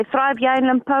They thrive here in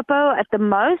Limpopo at the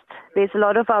most. There's a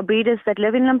lot of our breeders that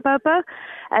live in Limpopo.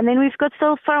 And then we've got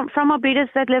still from our breeders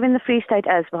that live in the Free State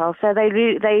as well. So they're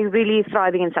really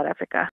thriving in South Africa.